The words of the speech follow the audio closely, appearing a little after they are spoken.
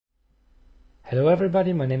Hello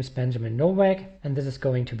everybody, my name is Benjamin Nowak and this is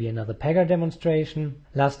going to be another Paggr demonstration.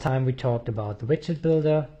 Last time we talked about the widget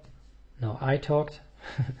builder. Now I talked.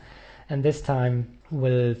 And this time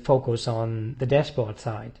we'll focus on the dashboard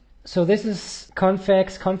side. So this is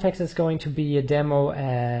ConfX. ConfX is going to be a demo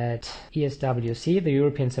at ESWC, the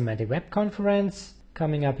European Semantic Web Conference,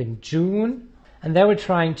 coming up in June. And there we're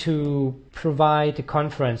trying to provide a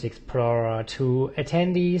conference explorer to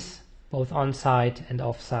attendees, both on-site and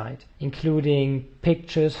off-site, including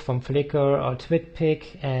pictures from Flickr or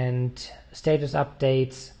TwitPic and status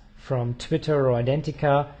updates from Twitter or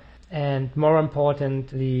Identica, and more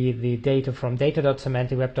importantly, the data from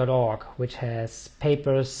data.semanticweb.org, which has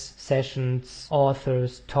papers, sessions,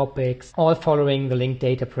 authors, topics, all following the linked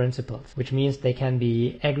data principles, which means they can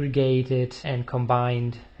be aggregated and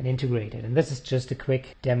combined and integrated. And this is just a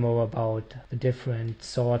quick demo about the different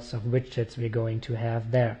sorts of widgets we're going to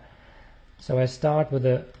have there. So I start with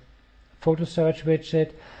a photo search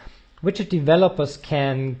widget. Widget developers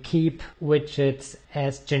can keep widgets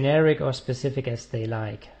as generic or specific as they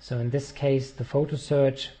like. So in this case, the photo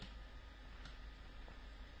search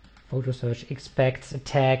expects a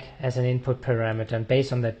tag as an input parameter, and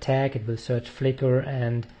based on that tag it will search Flickr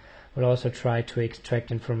and will also try to extract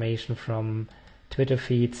information from Twitter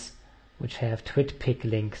feeds which have TwitPic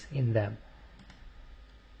links in them.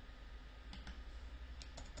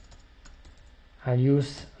 I'll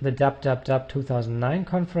use the www 2009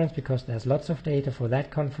 conference because there's lots of data for that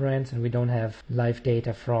conference, and we don't have live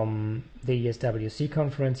data from the ESWC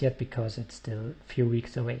conference yet because it's still a few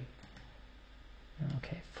weeks away.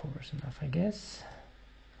 Okay, 4 is enough, I guess.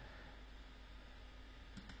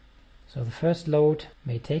 So the first load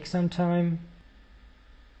may take some time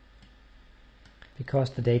because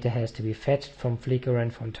the data has to be fetched from Flickr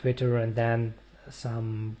and from Twitter, and then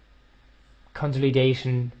some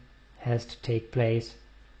consolidation has to take place,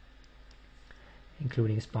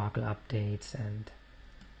 including Sparkle updates and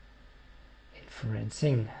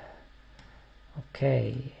inferencing.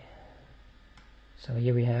 Okay, so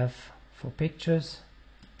here we have 4 pictures,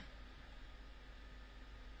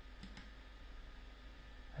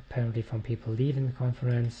 apparently from people leaving the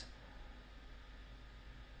conference,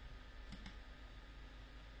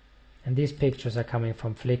 and these pictures are coming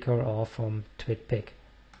from Flickr or from TwitPic.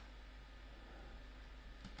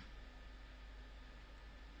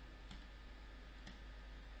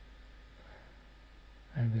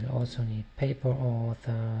 And we'll also need paper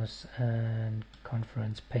authors and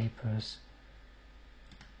conference papers.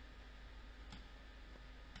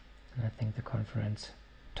 And I think the conference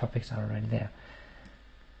topics are already there.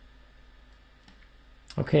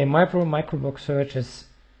 Okay, microblog search is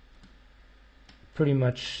pretty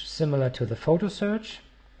much similar to the photo search,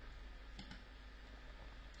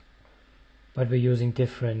 but we're using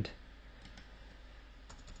different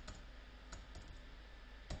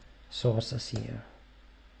sources here.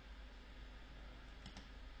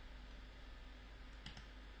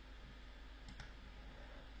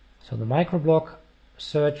 So the microblog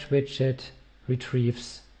search widget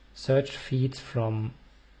retrieves search feeds from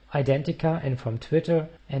Identica and from Twitter,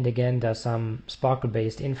 and again does some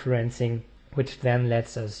Sparkle-based inferencing, which then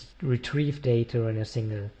lets us retrieve data in a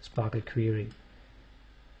single Sparkle query.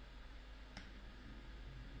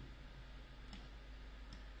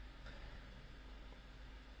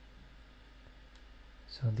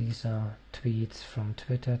 So these are tweets from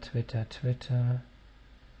Twitter.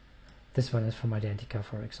 This one is from Identica,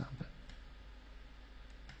 for example.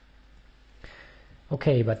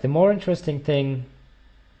 Okay, but the more interesting thing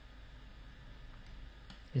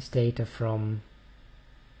is data from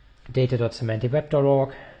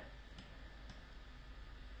data.semanticweb.org.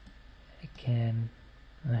 Again,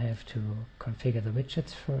 I have to configure the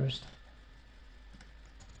widgets first.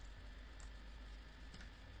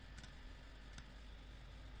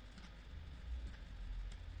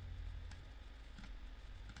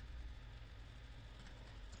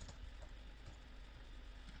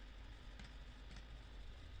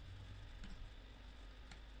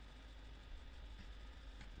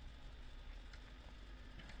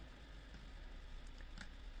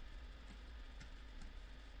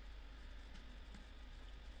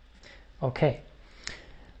 Okay,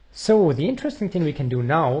 so the interesting thing we can do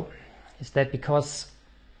now is that because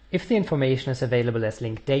if the information is available as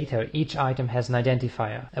linked data, each item has an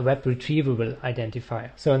identifier, a web retrievable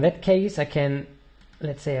identifier. So in that case, I can,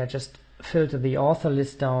 let's say I just filter the author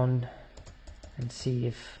list down and see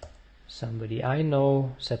if somebody I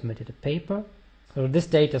know submitted a paper. So this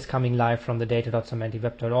data is coming live from the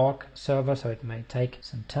data.semanticweb.org server, so it might take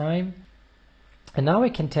some time. And now I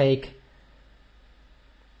can take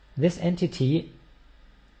this entity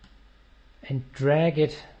and drag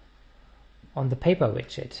it on the paper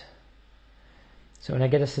widget. So when I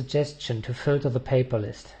get a suggestion to filter the paper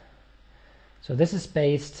list. So this is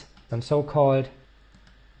based on so-called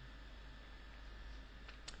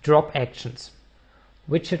drop actions.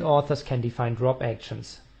 Widget authors can define drop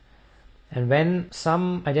actions. And when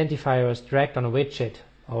some identifier is dragged on a widget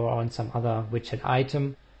or on some other widget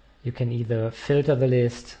item, you can either filter the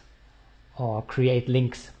list or create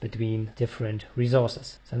links between different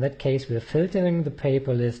resources. So in that case, we're filtering the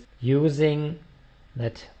paper list using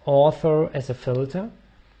that author as a filter.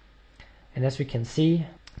 And as we can see,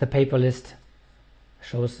 the paper list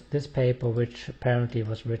shows this paper, which apparently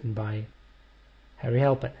was written by Harry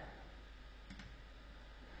Halpin.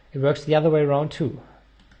 It works the other way around too.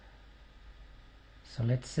 So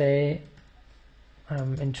let's say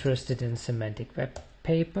I'm interested in semantic web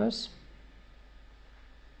papers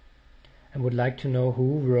and would like to know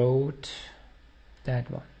who wrote that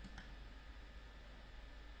one.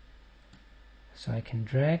 So I can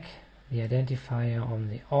drag the identifier on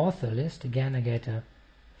the author list. Again, I get a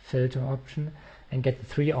filter option and get the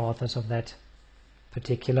 3 authors of that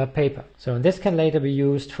particular paper. So this can later be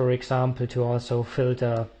used, for example, to also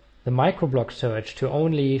filter the microblog search to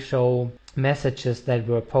only show messages that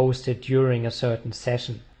were posted during a certain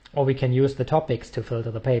session. Or we can use the topics to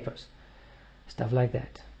filter the papers. Stuff like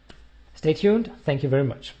that. Stay tuned. Thank you very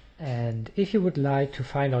much. And if you would like to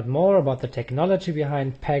find out more about the technology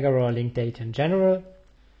behind Paggr or linked data in general,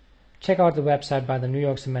 check out the website by the New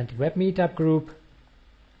York Semantic Web Meetup group.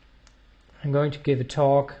 I'm going to give a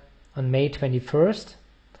talk on May 21st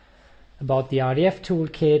about the RDF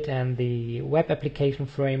toolkit and the web application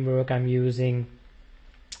framework I'm using.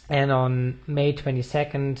 And on May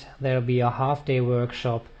 22nd, there'll be a half-day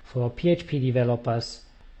workshop for PHP developers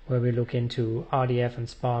where we look into RDF and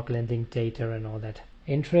Sparkle and linked data and all that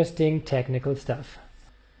interesting technical stuff.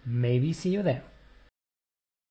 Maybe see you there.